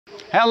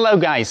Hello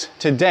guys!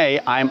 Today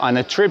I'm on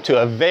a trip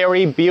to a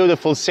very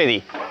beautiful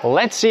city.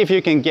 Let's see if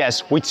you can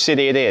guess which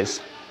city it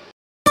is.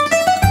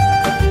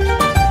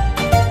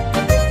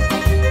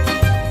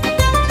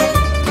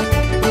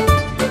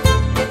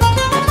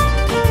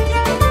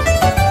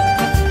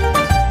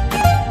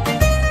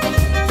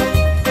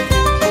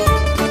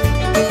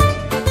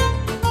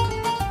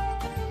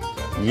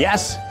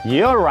 Yes,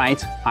 you're right.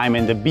 I'm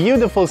in the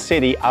beautiful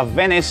city of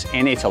Venice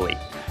in Italy.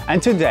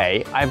 And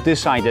today I've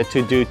decided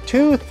to do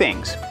two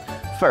things.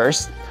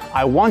 First,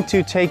 I want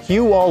to take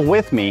you all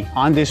with me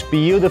on this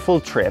beautiful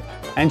trip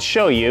and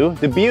show you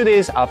the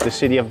beauties of the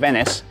city of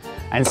Venice.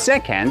 And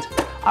second,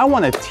 I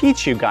want to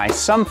teach you guys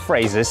some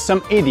phrases,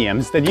 some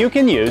idioms that you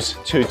can use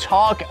to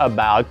talk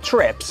about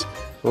trips.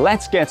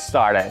 Let's get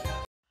started.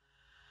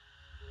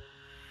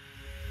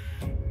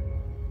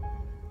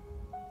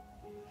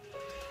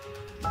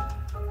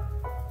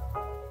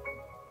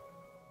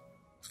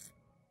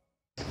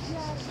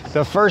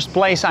 The first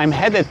place I'm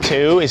headed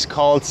to is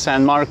called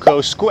San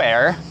Marco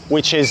Square,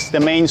 which is the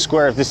main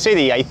square of the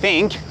city, I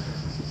think.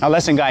 Now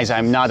listen guys,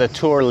 I'm not a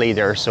tour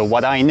leader, so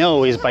what I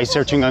know is by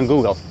searching on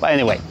Google. But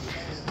anyway,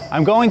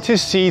 I'm going to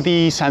see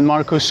the San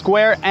Marco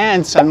Square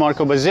and San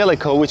Marco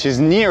Basilica, which is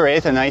near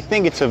it, and I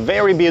think it's a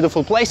very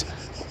beautiful place.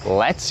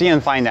 Let's see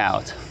and find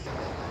out.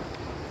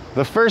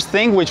 The first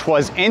thing which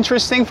was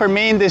interesting for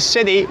me in this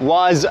city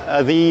was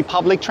the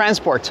public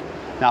transport.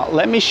 Now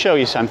let me show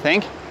you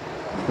something.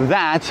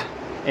 That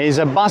is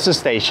a bus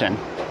station,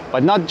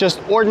 but not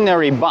just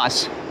ordinary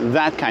bus,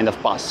 that kind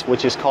of bus,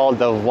 which is called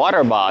the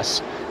water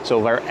bus. So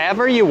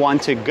wherever you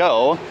want to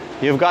go,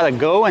 you've got to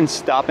go and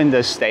stop in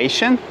the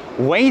station,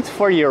 wait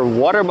for your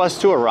water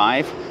bus to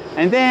arrive,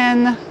 and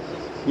then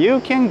you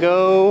can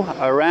go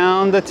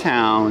around the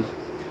town.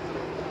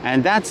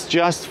 And that's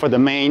just for the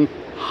main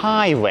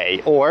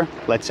highway, or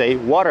let's say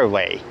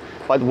waterway.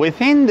 But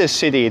within the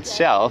city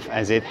itself,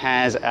 as it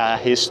has a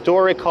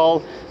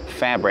historical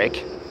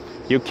fabric,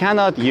 you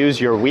cannot use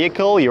your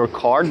vehicle, your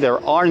car.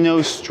 There are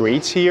no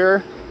streets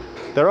here.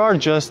 There are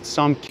just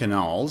some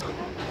canals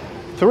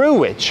through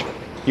which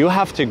you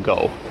have to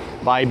go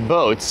by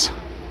boats.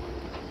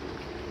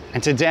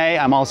 And today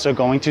I'm also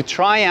going to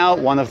try out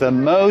one of the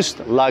most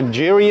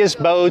luxurious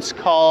boats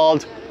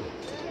called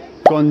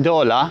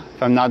gondola,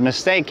 if I'm not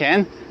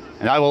mistaken.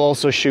 And I will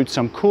also shoot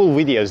some cool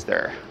videos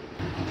there.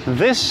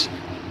 This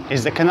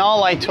is the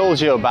canal I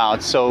told you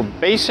about. So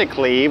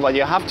basically what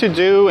you have to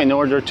do in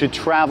order to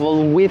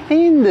travel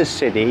within the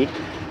city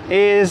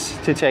is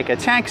to take a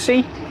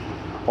taxi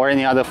or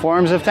any other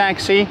forms of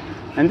taxi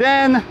and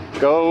then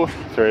go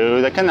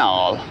through the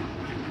canal.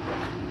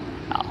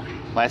 Now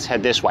let's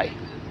head this way.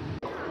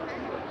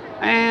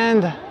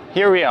 And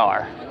here we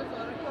are,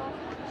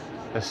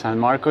 the San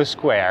Marco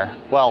Square.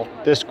 Well,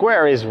 the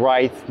square is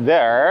right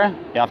there.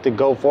 You have to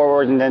go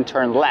forward and then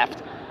turn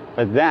left,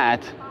 but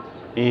that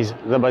is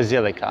the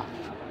Basilica.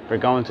 We're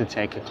going to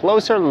take a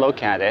closer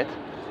look at it.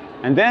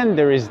 And then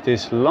there is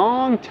this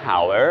long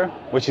tower,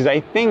 which is I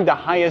think the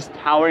highest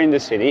tower in the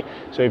city.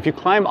 So if you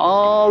climb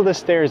all the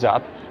stairs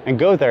up and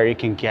go there, you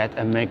can get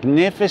a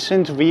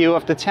magnificent view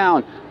of the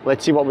town.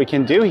 Let's see what we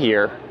can do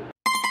here.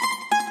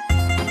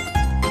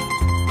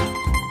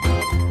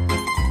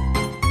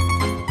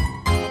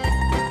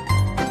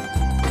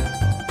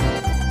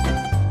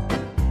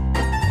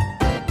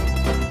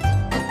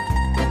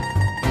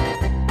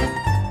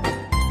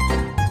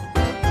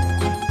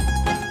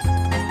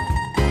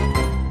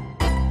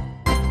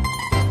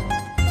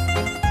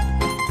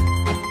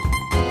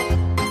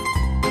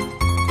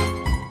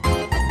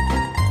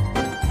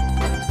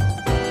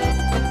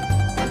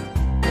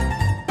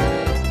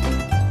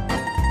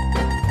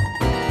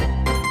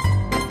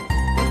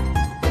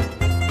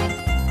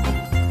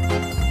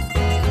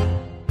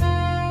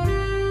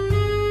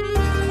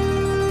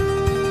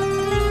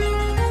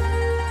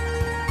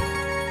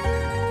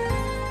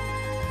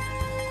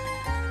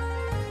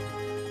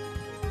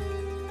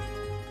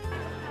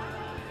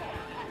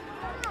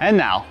 And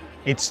now,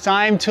 it's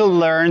time to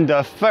learn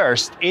the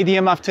first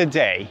idiom of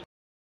today.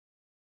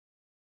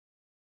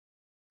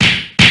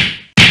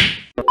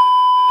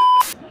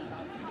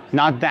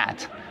 Not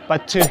that,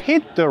 but to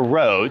hit the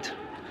road.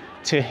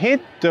 To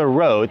hit the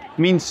road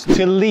means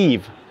to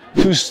leave,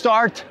 to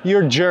start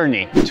your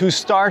journey, to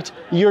start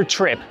your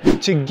trip,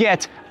 to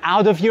get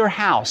out of your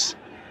house.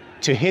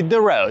 To hit the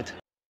road.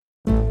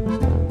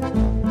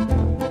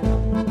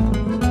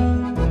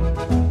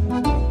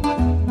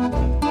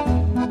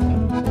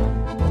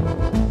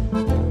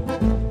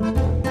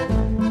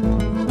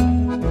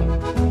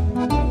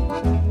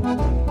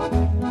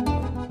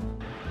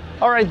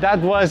 Alright, that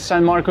was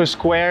San Marco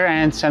Square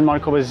and San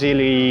Marco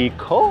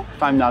Basilica,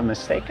 if I'm not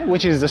mistaken,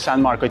 which is the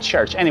San Marco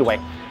Church. Anyway,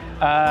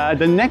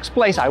 the next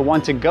place I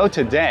want to go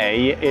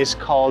today is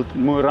called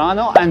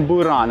Murano and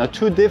Burano,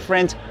 two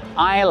different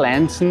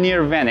islands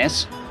near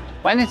Venice.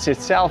 Venice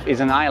itself is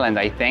an island,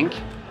 I think.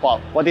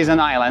 Well, what is an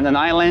island? An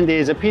island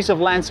is a piece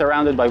of land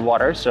surrounded by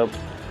water, so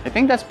I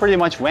think that's pretty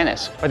much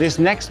Venice. But this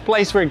next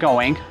place we're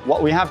going,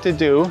 what we have to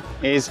do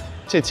is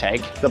to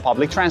take the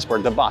public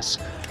transport, the bus.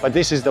 But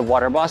this is the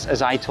water bus,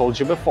 as I told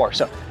you before.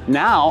 So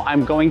now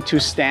I'm going to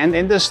stand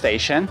in the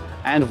station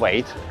and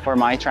wait for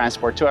my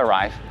transport to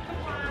arrive.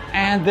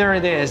 And there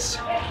it is.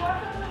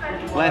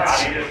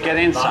 Let's get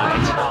inside.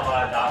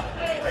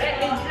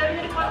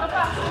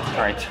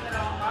 All right,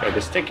 okay,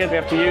 this ticket we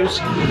have to use.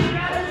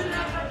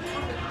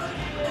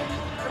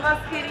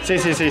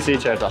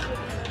 Sì, certo.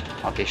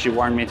 Okay, she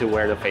warned me to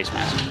wear the face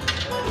mask.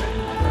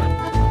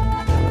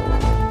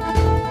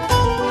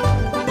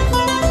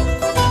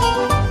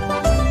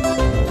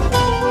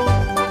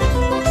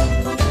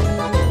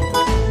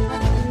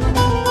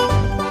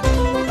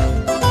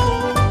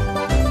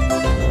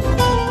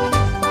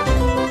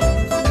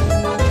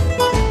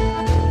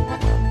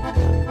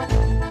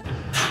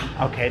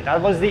 Okay,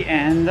 that was the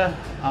end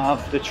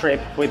of the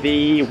trip with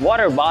the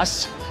water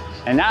bus.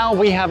 And now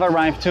we have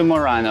arrived to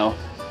Murano.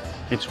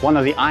 It's one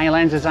of the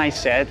islands, as I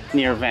said,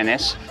 near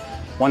Venice.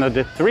 One of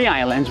the 3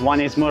 islands.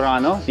 One is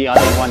Murano, the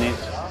other one is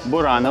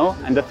Burano,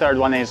 and the third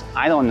one is,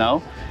 I don't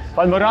know.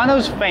 But Murano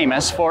is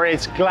famous for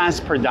its glass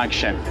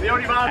production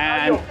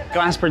and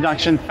glass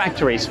production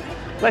factories.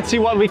 Let's see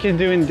what we can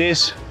do in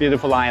this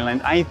beautiful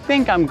island. I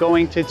think I'm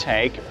going to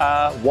take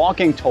a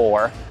walking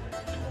tour.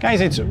 Guys,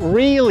 it's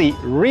really,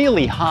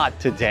 really hot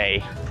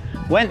today.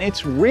 When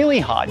it's really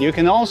hot, you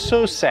can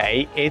also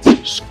say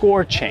it's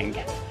scorching.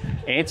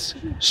 It's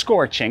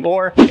scorching,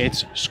 or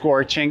it's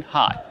scorching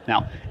hot.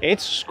 Now,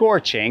 it's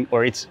scorching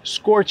or it's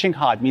scorching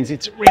hot means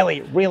it's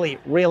really, really,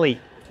 really,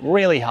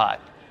 really hot.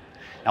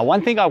 Now,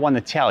 one thing I want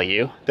to tell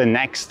you, the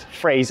next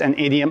phrase and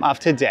idiom of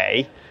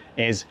today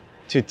is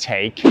to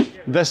take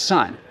the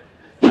sun.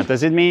 Now,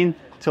 does it mean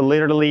to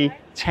literally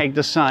take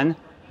the sun?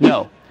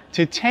 No.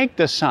 To take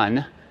the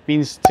sun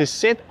means to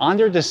sit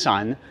under the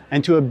sun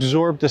and to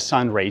absorb the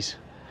sun rays,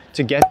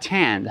 to get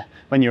tanned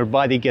when your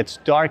body gets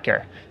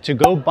darker, to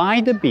go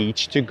by the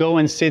beach, to go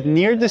and sit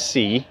near the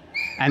sea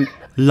and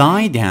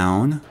lie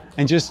down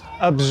and just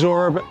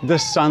absorb the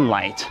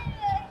sunlight,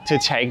 to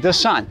take the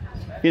sun.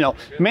 You know,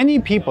 many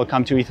people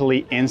come to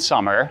Italy in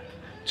summer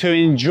to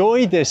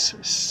enjoy this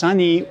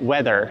sunny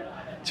weather,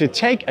 to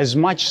take as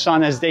much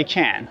sun as they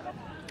can.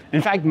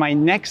 In fact, my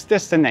next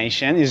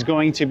destination is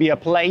going to be a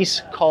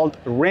place called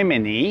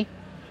Rimini,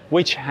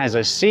 which has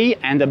a sea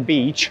and a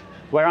beach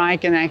where I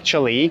can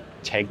actually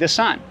take the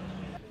sun.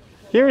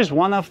 Here is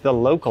one of the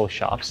local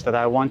shops that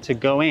I want to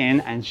go in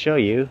and show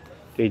you.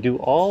 They do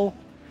all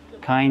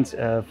kinds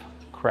of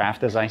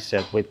craft, as I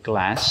said, with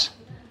glass.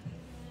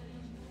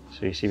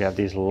 So you see we have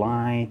these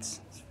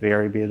lights, it's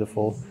very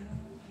beautiful.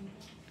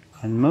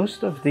 And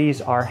most of these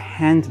are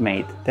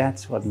handmade.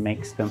 That's what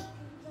makes them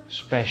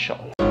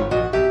special.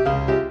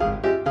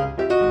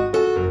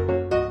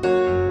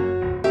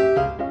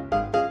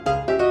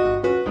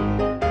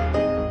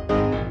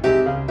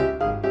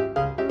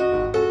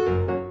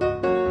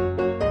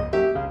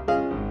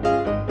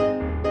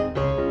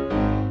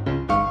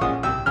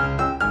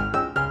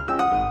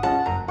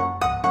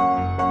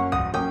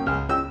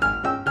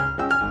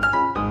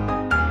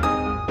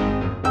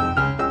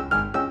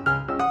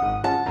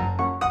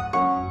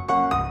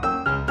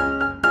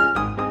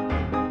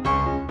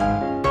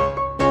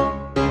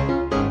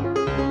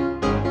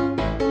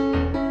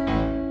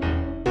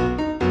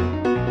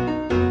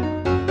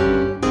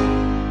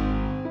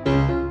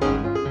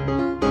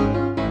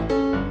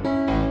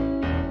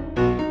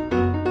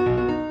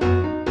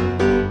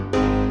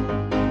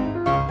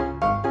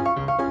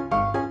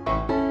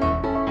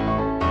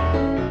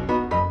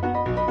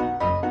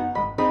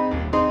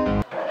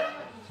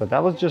 So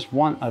that was just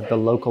one of the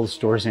local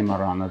stores in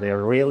Murano. They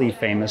are really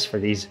famous for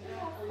these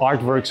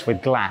artworks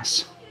with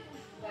glass.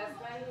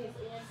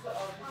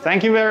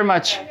 Thank you very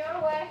much.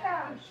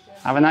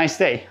 Have a nice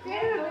day.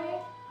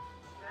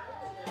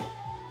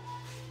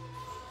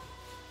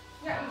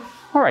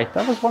 All right,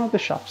 that was one of the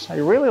shops. I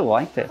really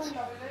liked it.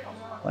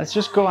 Let's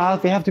just go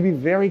out. We have to be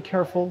very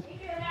careful.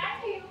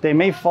 They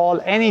may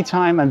fall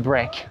anytime and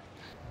break.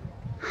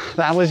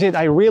 That was it.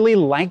 I really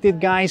liked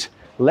it, guys.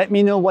 Let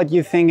me know what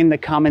you think in the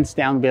comments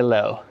down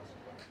below.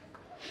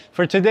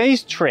 For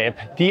today's trip,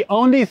 the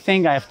only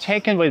thing I've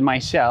taken with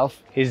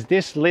myself is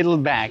this little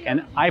bag,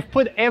 and I've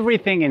put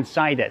everything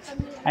inside it.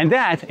 And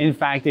that, in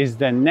fact, is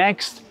the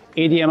next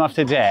idiom of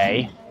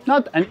today.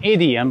 Not an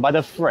idiom, but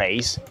a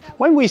phrase.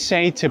 When we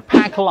say to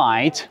pack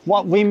light,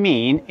 what we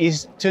mean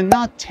is to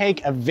not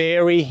take a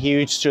very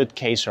huge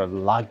suitcase or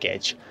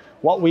luggage.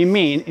 What we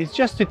mean is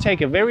just to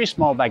take a very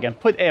small bag and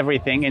put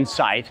everything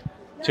inside,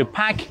 to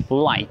pack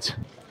light.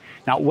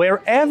 Now,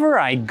 wherever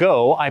I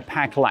go, I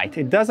pack light.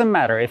 It doesn't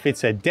matter if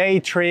it's a day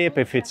trip,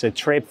 if it's a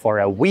trip for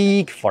a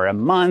week, for a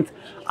month,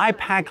 I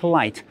pack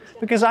light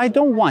because I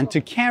don't want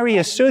to carry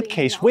a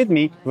suitcase with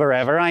me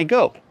wherever I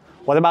go.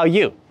 What about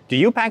you? Do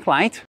you pack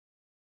light?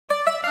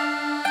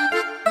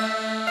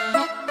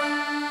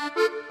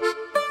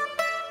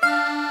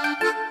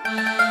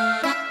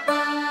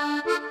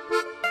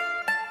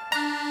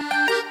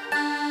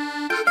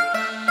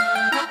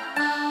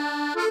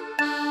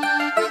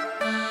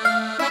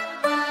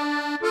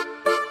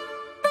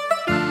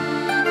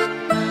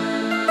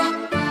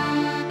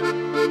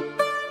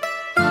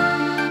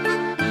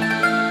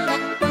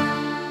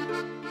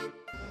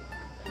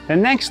 The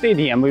next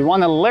idiom we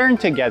want to learn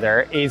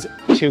together is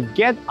to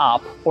get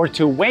up or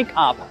to wake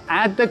up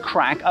at the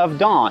crack of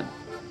dawn.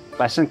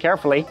 Listen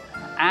carefully,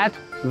 at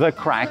the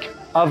crack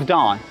of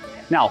dawn.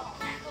 Now,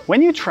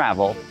 when you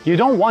travel, you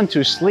don't want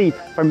to sleep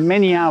for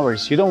many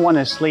hours. You don't want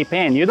to sleep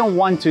in. You don't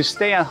want to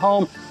stay at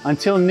home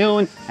until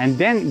noon and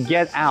then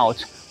get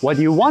out. What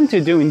you want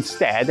to do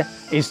instead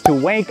is to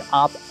wake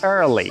up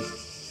early.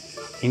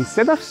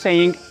 Instead of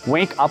saying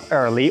wake up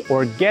early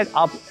or get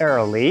up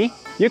early,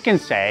 you can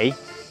say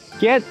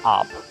get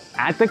up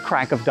at the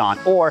crack of dawn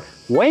or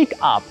wake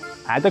up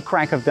at the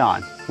crack of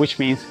dawn, which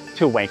means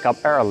to wake up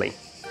early.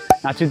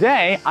 Now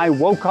today, I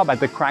woke up at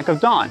the crack of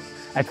dawn.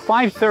 At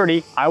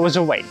 5:30, I was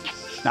awake.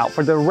 Now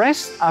for the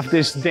rest of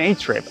this day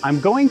trip, I'm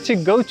going to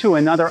go to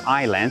another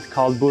island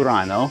called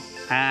Burano,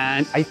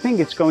 and I think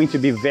it's going to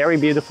be very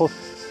beautiful.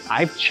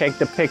 I've checked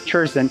the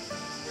pictures and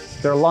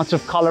there are lots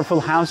of colorful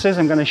houses.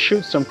 I'm gonna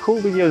shoot some cool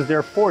videos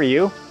there for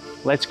you.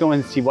 Let's go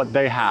and see what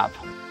they have.